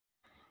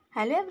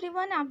Hello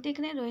everyone, आप देख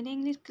रहे हैं रोहिणी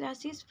इंग्लिश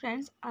क्लासेस।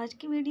 फ्रेंड्स, आज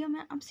की वीडियो में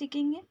आप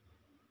सीखेंगे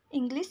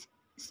इंग्लिश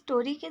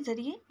स्टोरी के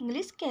ज़रिए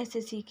इंग्लिश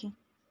कैसे सीखें।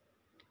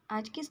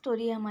 आज की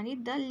स्टोरी है हमारी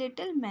the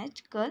little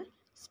match girl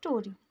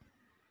story.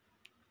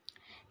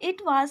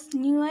 It was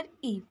new year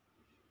ewe.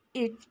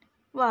 It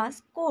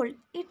was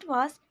cold. It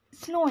was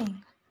snowing.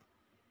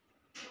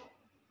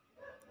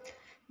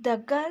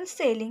 The girl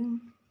selling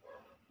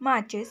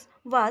matches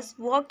was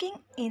walking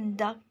in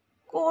the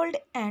cold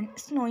and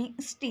snowy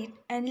street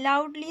and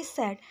loudly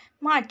said,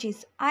 "Matches,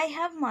 I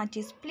have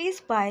matches,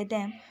 please buy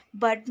them."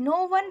 But no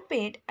one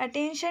paid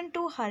attention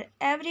to her.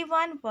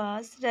 Everyone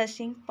was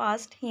rushing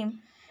past him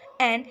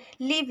and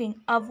leaving.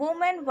 A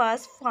woman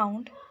was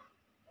found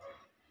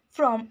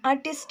from a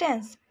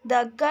distance.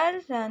 The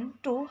girl ran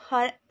to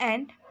her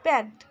and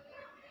begged,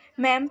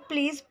 "Ma'am,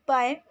 please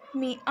buy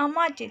me a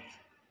matches."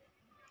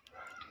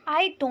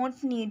 "I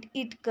don't need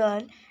it,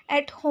 girl.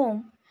 At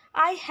home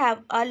I have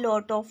a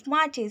lot of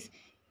matches.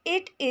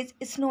 It is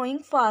snowing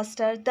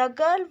faster." The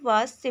girl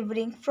was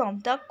shivering from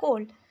the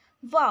cold.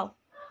 "Wow,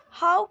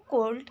 how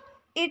cold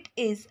it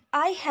is.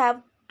 I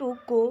have to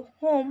go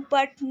home,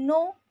 but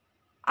no,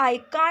 I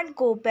can't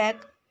go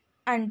back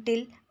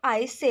until I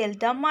sell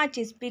the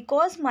matches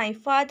because my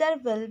father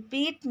will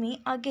beat me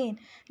again."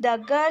 The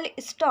girl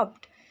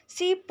stopped.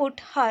 She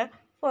put her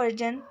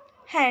frozen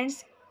hands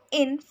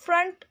in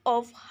front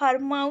of her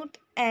mouth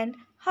and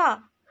ha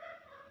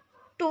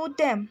to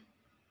them,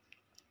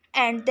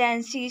 and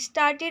then she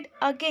started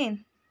again.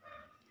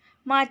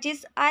 "Matches,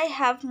 I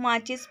have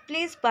matches,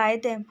 please buy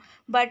them."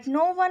 But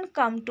no one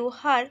came to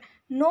her.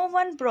 No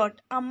one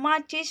brought a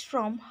matches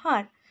from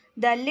her.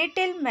 The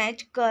little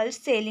match girl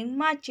selling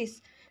matches.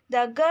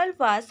 The girl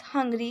was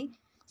hungry.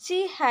 She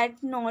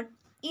had not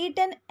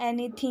eaten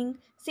anything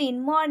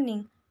since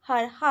morning.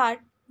 Her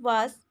heart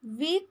was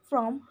weak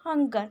from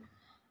hunger.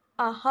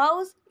 A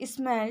house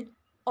smelled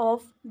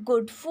of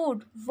good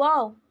food.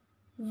 "Wow,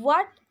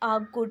 what a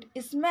good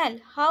smell!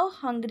 How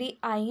hungry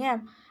I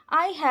am!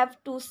 I have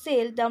to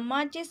sell the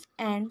matches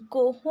and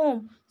go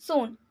home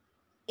soon.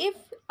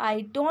 If I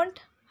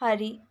don't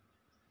hurry,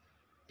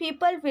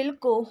 people will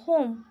go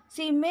home."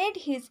 She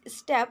made his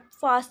step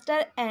faster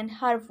and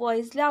her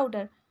voice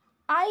louder.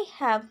 "I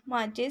have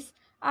matches,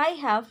 I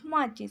have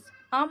matches,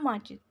 a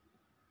matches."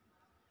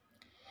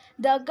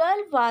 The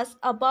girl was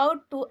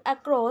about to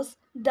cross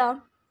the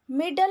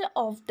middle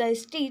of the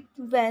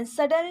street when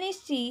suddenly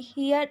she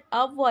heard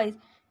a voice.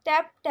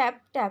 Tap,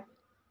 tap, tap.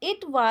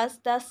 It was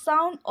the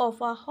sound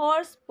of a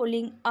horse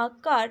pulling a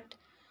cart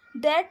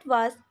that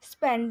was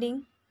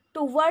speeding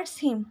towards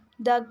him.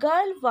 The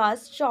girl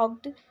was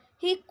shocked.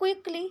 He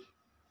quickly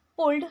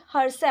pulled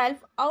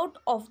herself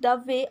out of the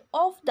way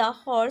of the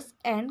horse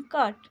and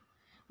cart,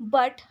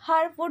 but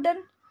her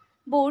wooden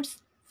boots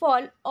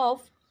fell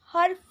off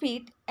her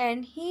feet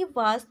and he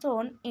was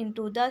thrown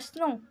into the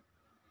snow.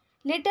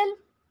 Little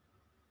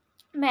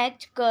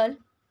match girl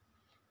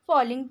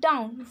falling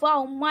down. "Wow,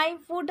 my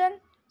wooden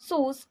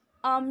shoes,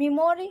 a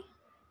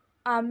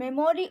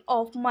memory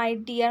of my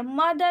dear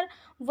mother.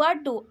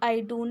 What do I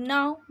do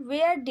now?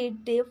 Where did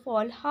they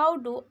fall? How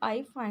do I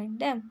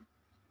find them?"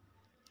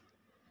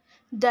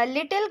 The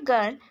little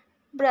girl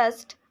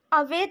brushed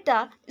away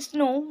the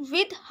snow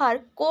with her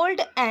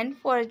cold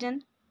and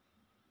frozen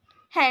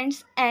hands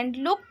and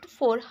looked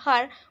for her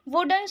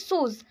wooden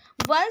shoes.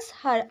 Once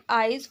her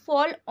eyes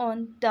fell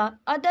on the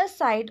other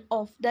side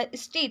of the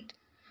street.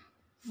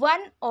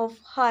 One of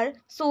her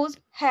shoes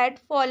had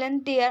fallen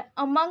there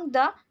among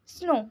the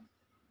snow.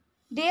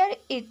 "There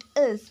it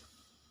is,"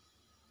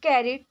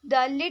 carried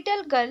the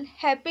little girl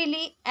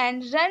happily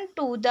and ran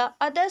to the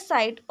other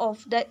side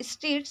of the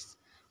streets.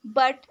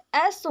 But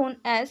as soon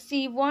as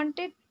she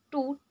wanted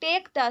to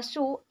take the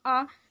shoe, a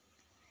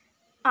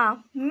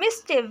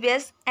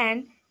mischievous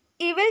and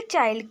evil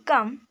child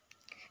came,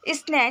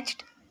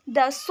 snatched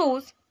the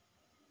shoes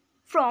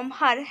from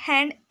her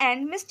hand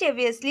and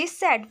mischievously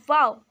said,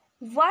 "Wow,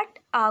 what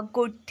a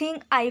good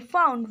thing I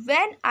found.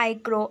 When I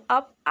grow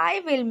up, I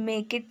will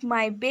make it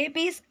my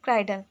baby's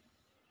cradle."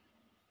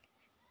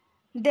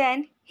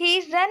 Then he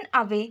ran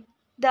away.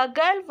 The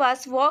girl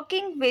was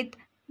walking with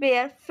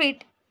bare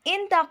feet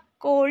in the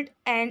cold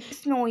and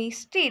snowy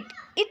street.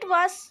 It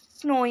was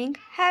snowing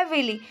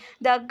heavily.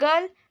 The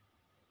girl's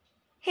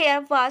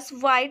hair was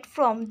white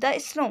from the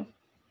snow.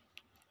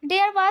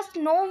 There was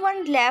no one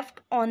left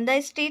on the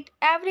street.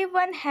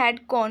 Everyone had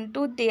gone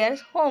to their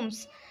homes.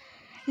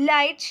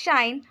 Lights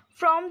shined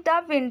from the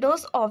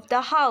windows of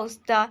the house.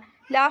 The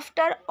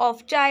laughter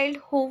of children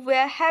who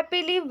were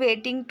happily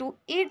waiting to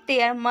eat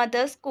their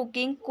mother's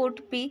cooking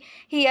could be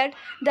heard.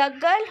 The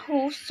girl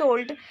who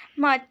sold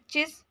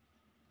matches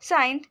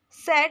signed,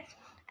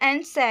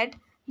 said,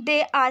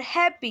 "They are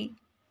happy.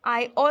 I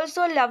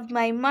also loved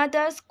my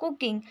mother's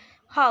cooking.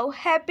 How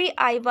happy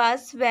I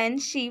was when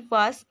she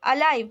was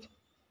alive."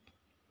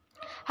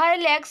 Her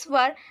legs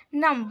were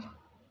numb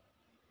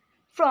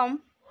from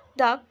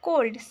the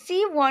cold. She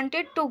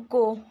wanted to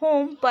go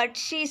home, but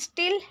she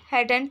still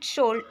hadn't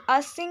sold a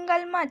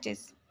single match.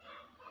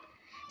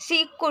 She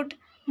could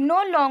no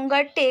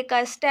longer take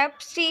a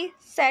step. She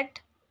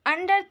sat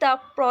Under the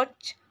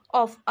porch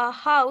of a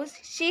house,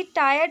 she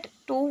tried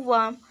to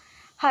warm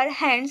her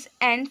hands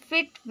and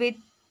feet with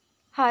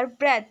her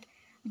breath,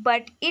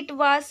 but it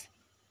was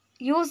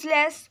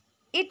useless.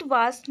 It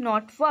was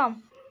not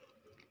warm.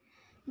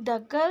 The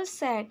girl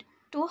said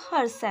to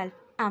herself,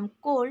 I'm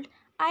cold.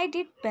 I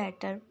did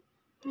better.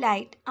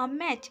 Light a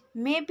match.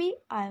 Maybe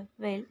I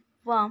will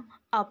warm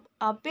up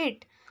a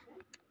bit.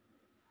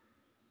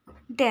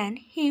 Then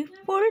he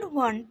pulled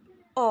one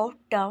of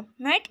the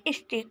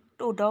matchstick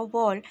to the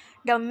wall.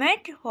 The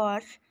match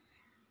was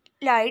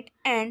light,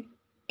 and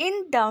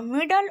in the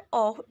middle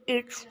of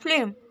its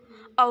flame,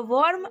 a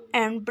warm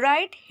and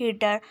bright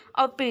heater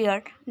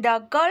appeared. The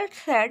girl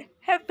said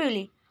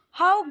happily,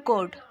 how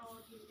good!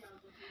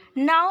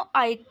 Now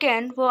I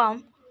can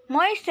warm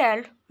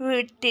myself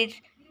with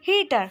this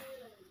heater.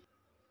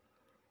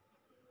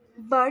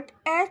 But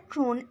as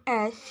soon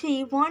as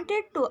she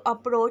wanted to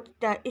approach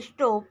the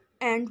stove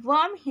and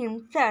warm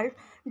himself,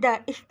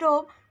 the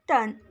stove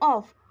turned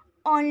off.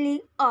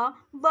 Only a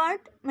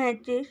burnt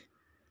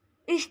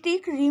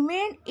matchstick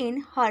remained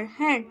in her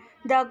hand.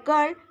 The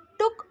girl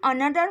took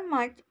another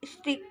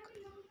matchstick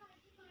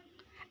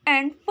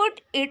and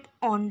put it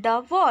on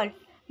the wall.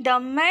 The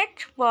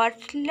match was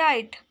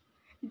light.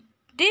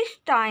 This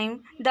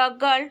time the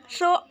girl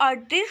saw a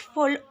dish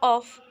full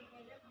of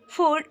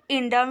food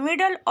in the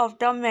middle of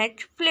the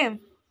match flame.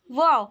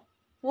 Wow,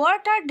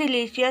 what a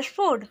delicious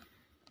food!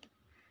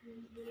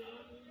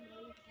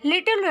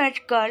 Little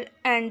match girl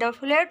and the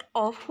plate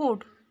of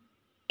food.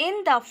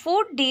 In the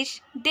food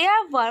dish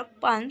there were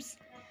plums,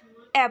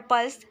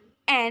 apples,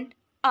 and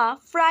a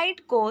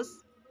fried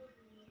goose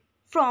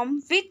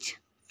from which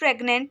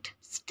fragrant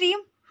steam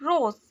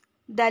rose.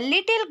 The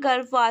little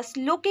girl was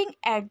looking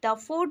at the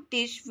food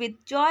dish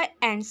with joy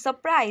and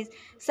surprise.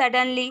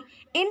 Suddenly,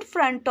 in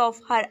front of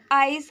her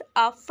eyes,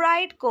 a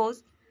fried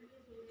goose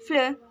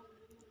flew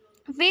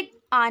with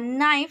a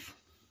knife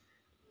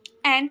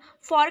and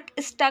fork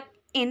stuck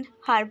in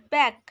her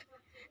back.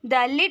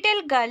 The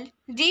little girl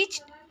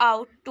reached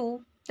out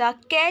to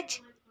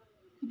catch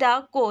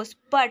the goose,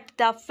 but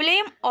the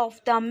flame of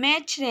the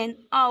match ran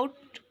out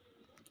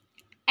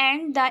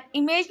and the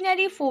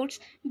imaginary foods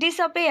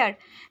disappeared.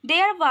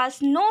 There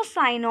was no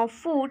sign of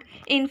food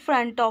in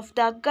front of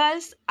the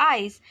girl's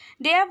eyes.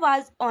 There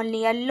was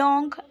only a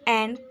long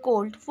and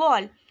cold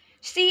wall.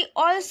 She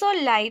also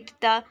lighted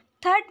the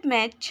third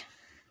match.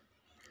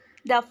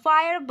 The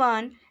fire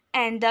burned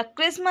and the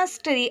Christmas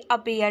tree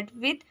appeared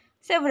with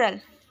several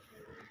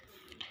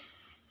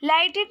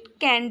lighted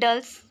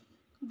candles.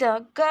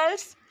 The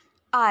girl's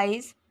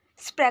eyes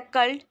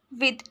sparkled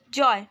with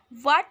joy.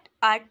 What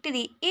a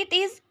tree! It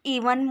is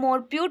even more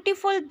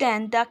beautiful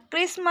than the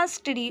Christmas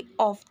tree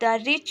of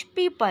the rich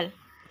people.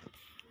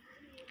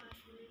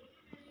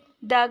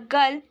 The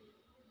girl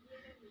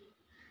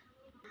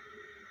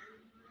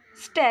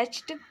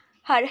stretched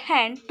her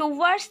hand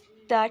towards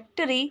the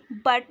tree,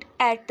 but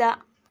at the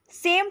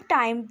same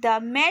time the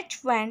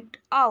match went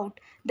out.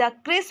 The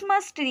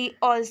Christmas tree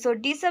also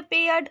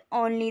disappeared.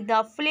 Only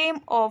the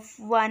flame of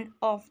one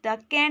of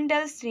the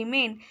candles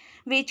remained,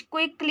 which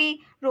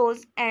quickly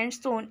rose and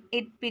soon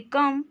it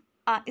became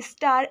a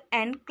star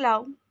and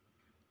clung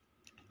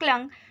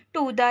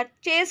to the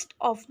chest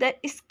of the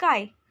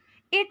sky.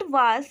 It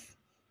was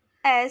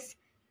as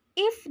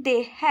if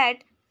they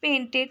had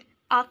painted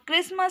a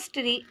Christmas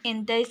tree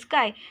in the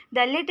sky.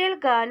 The little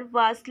girl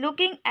was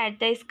looking at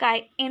the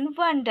sky in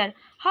wonder.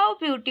 How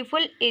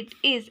beautiful it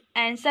is!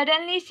 And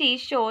suddenly she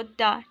saw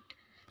that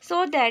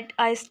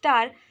a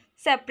star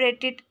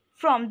separated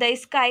from the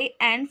sky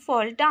and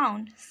fall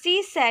down.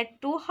 She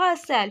said to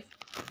herself,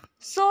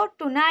 so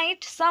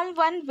tonight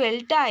someone will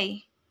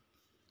die.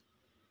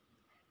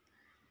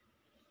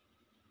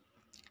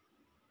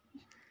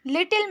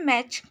 Little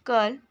Match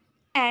Girl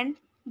and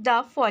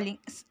the Falling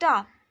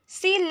Star.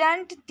 She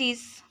learned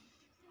this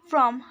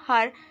from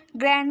her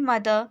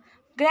grandmother.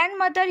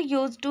 Grandmother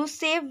used to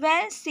say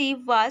when she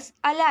was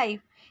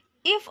alive,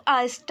 if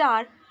a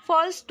star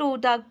falls to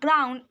the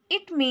ground,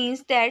 it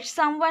means that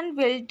someone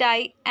will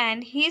die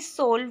and his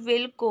soul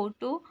will go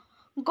to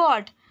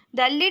God.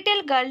 The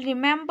little girl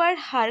remembered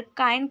her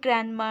kind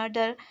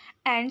grandmother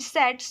and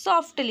said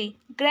softly,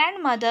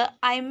 Grandmother,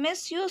 I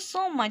miss you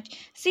so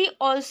much. She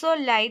also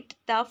lighted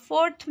the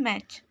fourth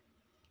match.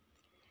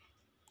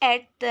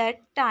 At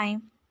that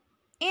time,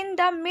 in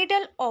the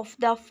middle of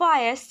the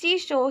fire, she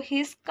saw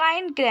his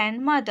kind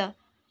grandmother.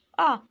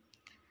 Ah,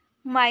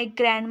 my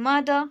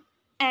grandmother,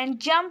 and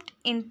jumped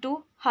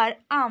into her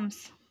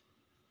arms.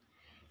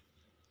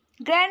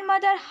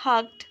 Grandmother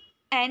hugged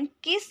and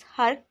kissed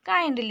her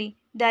kindly.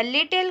 The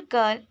little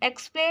girl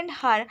explained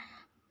her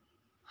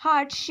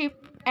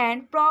hardship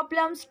and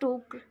problems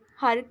to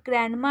her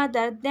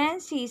grandmother. Then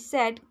she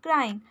said,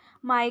 crying,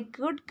 my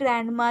good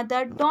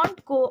grandmother,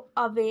 don't go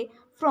away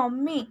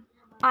from me.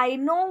 I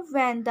know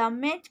when the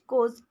match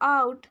goes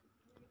out,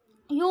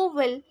 you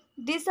will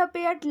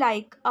disappear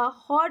like a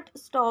hot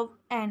stove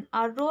and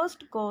a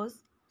roast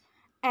goose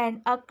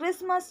and a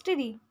Christmas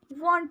tree,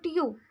 won't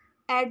you?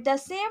 At the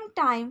same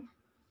time,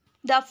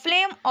 the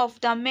flame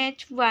of the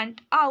match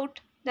went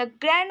out The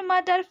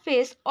grandmother's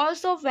face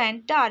also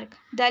went dark.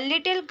 The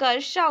little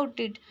girl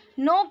shouted,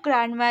 "No,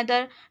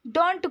 grandmother,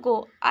 don't go.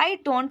 I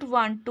don't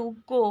want to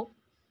go.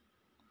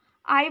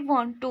 I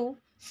want to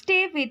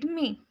stay with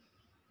me.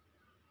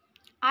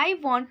 I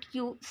want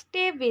you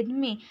stay with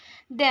me."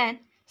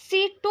 Then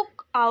she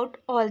took out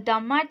all the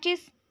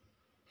matches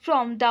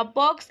from the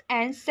box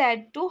and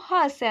said to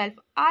herself,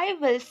 "I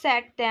will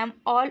set them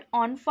all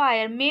on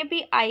fire.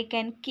 Maybe I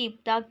can keep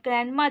the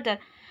grandmother."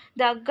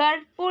 The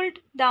girl pulled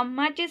the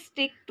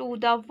matchstick to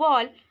the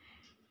wall.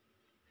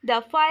 The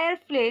fire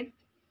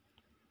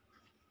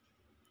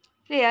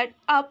flared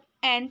up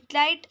and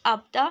lighted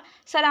up the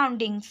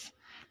surroundings.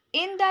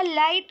 In the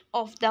light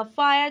of the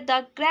fire, the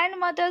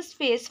grandmother's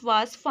face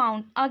was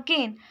found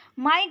again.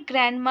 "My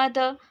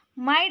grandmother,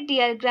 my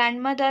dear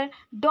grandmother,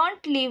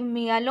 don't leave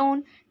me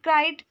alone,"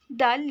 cried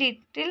the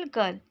little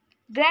girl.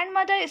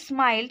 Grandmother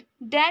smiled,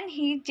 then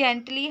he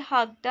gently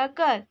hugged the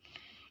girl.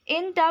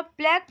 In the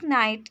black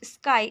night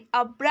sky,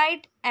 a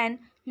bright and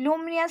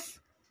luminous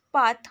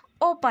path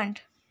opened.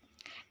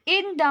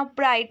 In the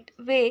bright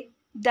way,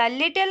 the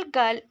little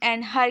girl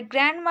and her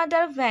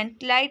grandmother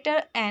went lighter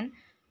and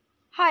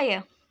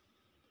higher,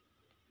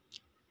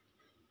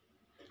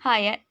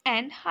 higher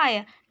and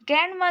higher.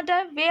 "Grandmother,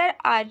 where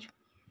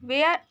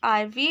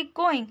are we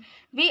going?"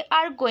 "We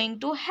are going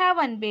to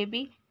heaven,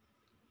 baby."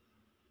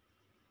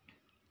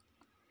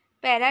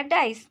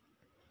 "Paradise?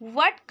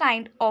 What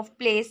kind of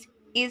place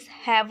is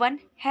heaven?"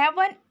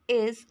 "Heaven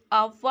is a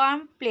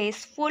warm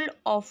place full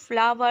of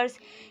flowers.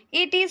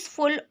 It is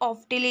full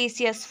of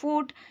delicious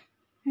food.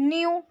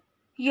 Knew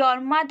your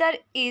mother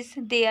is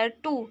there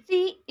too.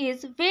 She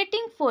is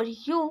waiting for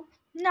you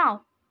now.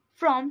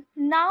 From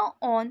now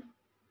on,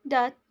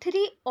 the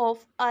three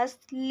of us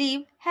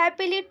live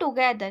happily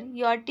together.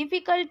 Your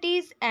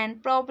difficulties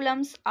and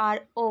problems are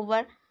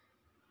over,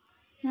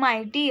 my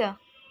dear."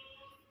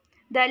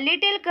 The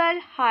little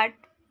girl's heart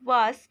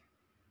was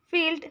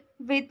filled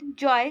with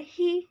joy.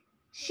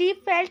 She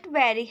felt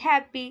very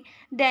happy.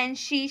 Then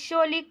she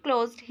slowly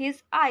closed his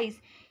eyes.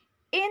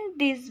 In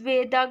this way,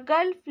 the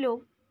girl flew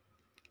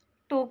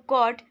to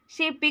God.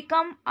 She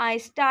became a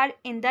star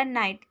in the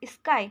night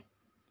sky.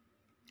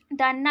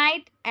 The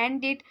night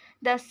ended,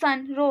 the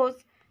sun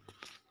rose.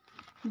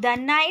 The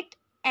night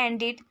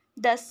ended,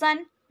 the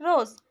sun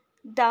rose.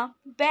 The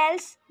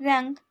bells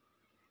rang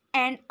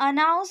and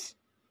announced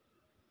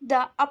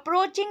the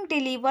approaching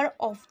delivery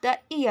of the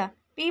year.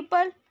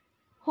 People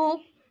who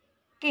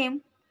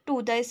came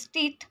to the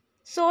street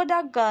saw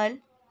the girl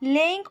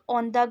laying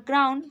on the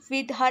ground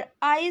with her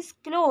eyes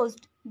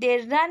closed. They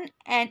ran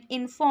and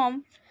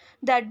informed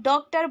the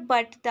doctor,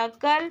 but the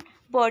girl's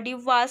body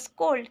was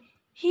cold.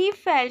 He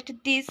felt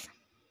this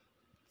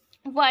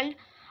world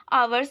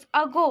hours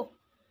ago.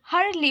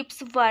 Her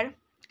lips were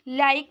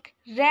like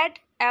red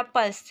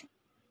apples.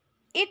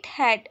 It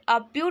had a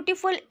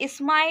beautiful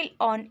smile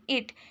on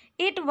it.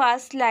 It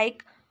was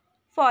like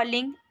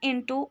falling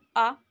into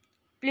a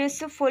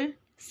blissful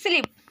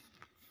sleep.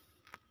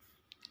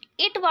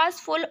 It was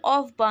full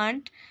of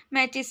burnt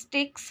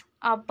matchsticks.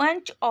 A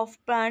bunch of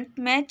burnt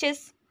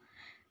matches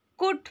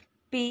could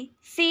be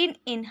seen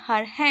in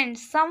her hand.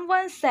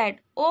 Someone said,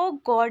 "Oh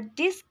God,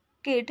 this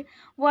kid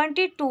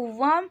wanted to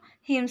warm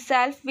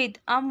himself with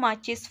a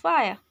match's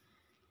fire."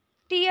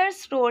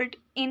 Tears rolled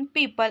in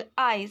people's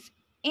eyes.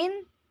 In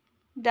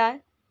the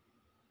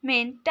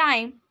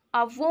meantime,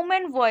 a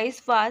woman's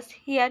voice was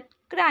heard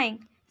crying.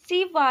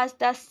 She was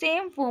the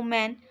same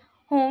woman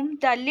whom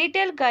the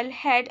little girl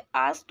had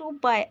asked to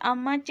buy a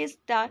matches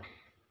the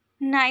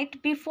night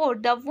before.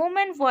 The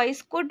woman's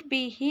voice could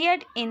be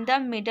heard in the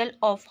middle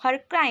of her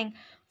crying.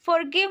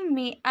 "Forgive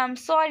me, I'm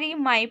sorry,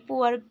 my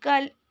poor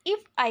girl.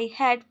 If I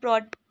had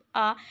brought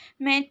a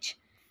match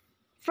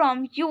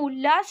from you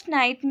last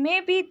night,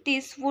 maybe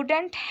this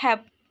wouldn't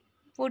have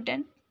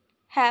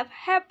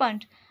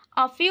happened."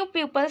 A few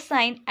people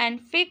sighed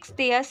and fixed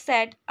their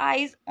sad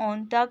eyes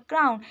on the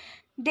ground.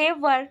 They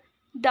were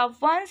the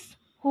ones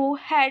who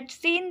had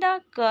seen the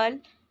girl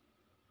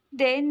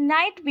the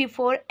night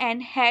before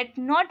and had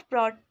not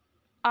brought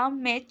a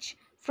match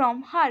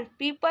from her.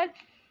 People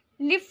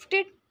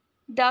lifted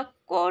the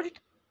cold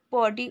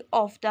body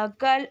of the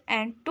girl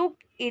and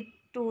took it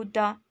to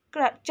the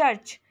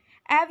church.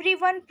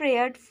 Everyone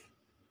prayed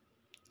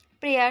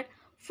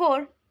for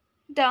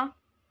the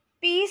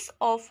peace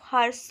of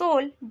her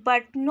soul,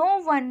 but no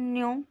one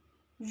knew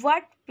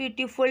what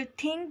beautiful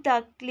thing the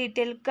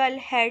little girl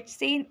had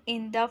seen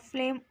in the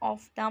flame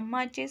of the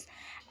matches,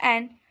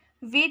 and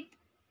with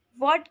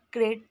what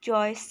great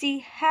joy she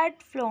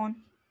had flown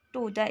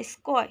to the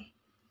sky.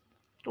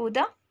 To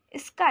the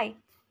sky.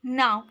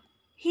 Now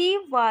he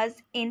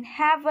was in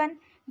heaven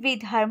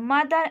with her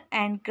mother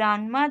and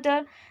grandmother.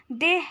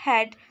 They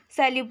had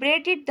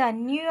celebrated the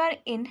New Year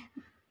in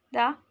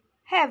the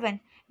heaven.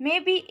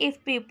 Maybe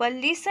if people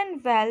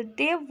listened well,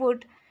 they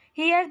would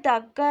hear the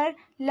girl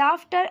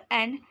laughter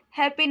and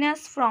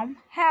happiness from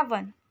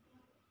heaven.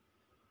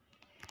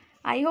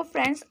 I hope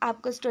friends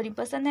आपको story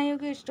पसंद आई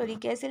होगी। Story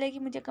कैसी लगी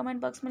मुझे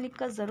comment box में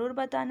लिखकर ज़रूर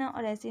बताना,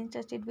 और ऐसी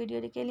इंटरेस्टेड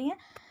वीडियो के लिए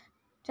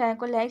चैनल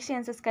को लाइक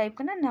शेयर सब्सक्राइब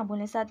करना ना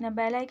भूलें। साथ में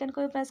बेल आइकन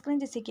को भी प्रेस करें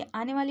जिससे कि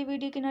आने वाली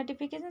वीडियो की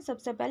नोटिफिकेशन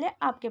सबसे पहले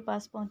आपके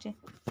पास पहुंचे।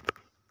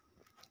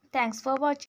 Thanks for watching.